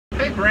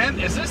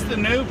Brent, is this the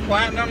new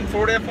Platinum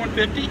Ford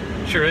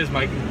F-150? Sure is,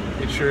 Mikey.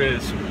 It sure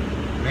is.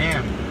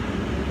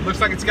 Man,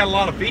 looks like it's got a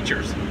lot of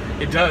features.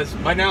 It does.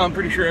 By now, I'm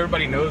pretty sure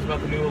everybody knows about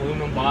the new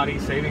aluminum body,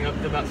 saving up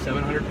to about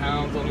 700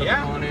 pounds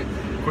on it.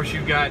 Of course,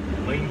 you've got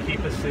lane keep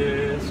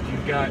assist.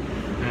 You've got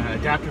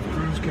adaptive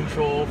cruise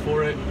control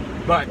for it.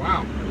 But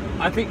wow,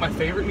 I think my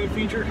favorite new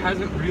feature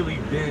hasn't really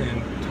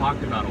been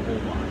talked about a whole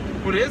lot.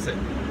 What is it?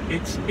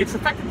 It's the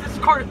fact that this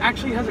car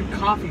actually has a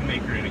coffee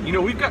maker in it. You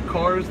know, we've got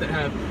cars that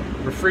have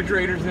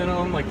refrigerators in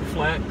them, like the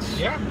Flex,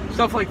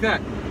 stuff like that.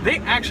 They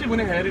actually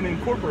went ahead and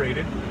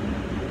incorporated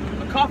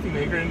a coffee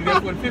maker in the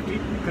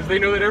F-150 because they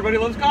know that everybody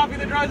loves coffee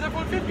that drives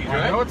F-150s,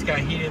 right? I know it's got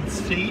heated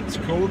seats,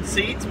 cooled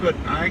seats, but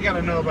I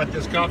gotta know about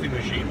this coffee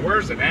machine.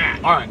 Where's it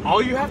at? All right,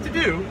 all you have to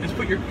do is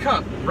put your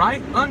cup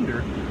right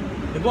under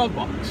the glove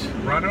box.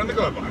 Right under the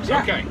glove box,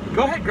 yeah. Okay.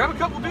 Go ahead, grab a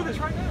cup, we'll do this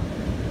right now.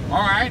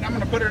 All right, I'm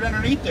gonna put it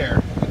underneath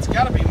there. It's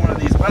gotta be one of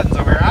these buttons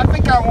over here. I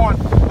think I want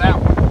that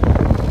one.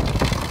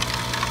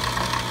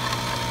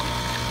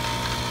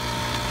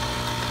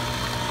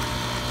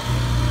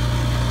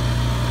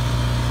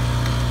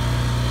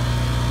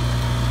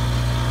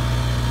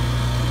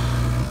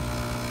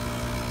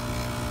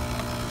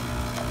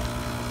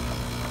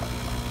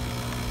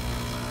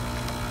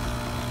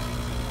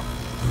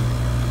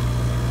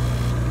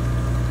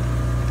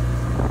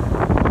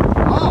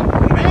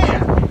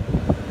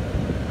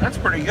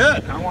 Pretty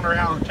good. I wonder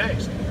how it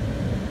tastes.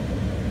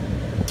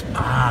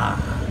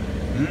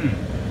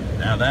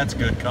 Now that's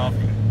good coffee.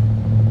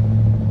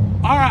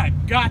 All right,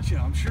 gotcha.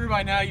 I'm sure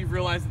by now you've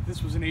realized that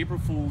this was an April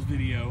Fool's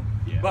video.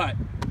 Yeah. But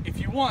if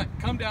you want,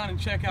 come down and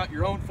check out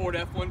your own Ford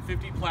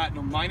F-150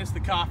 Platinum minus the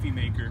coffee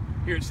maker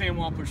here at Sam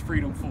Wampler's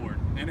Freedom Ford,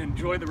 and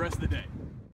enjoy the rest of the day.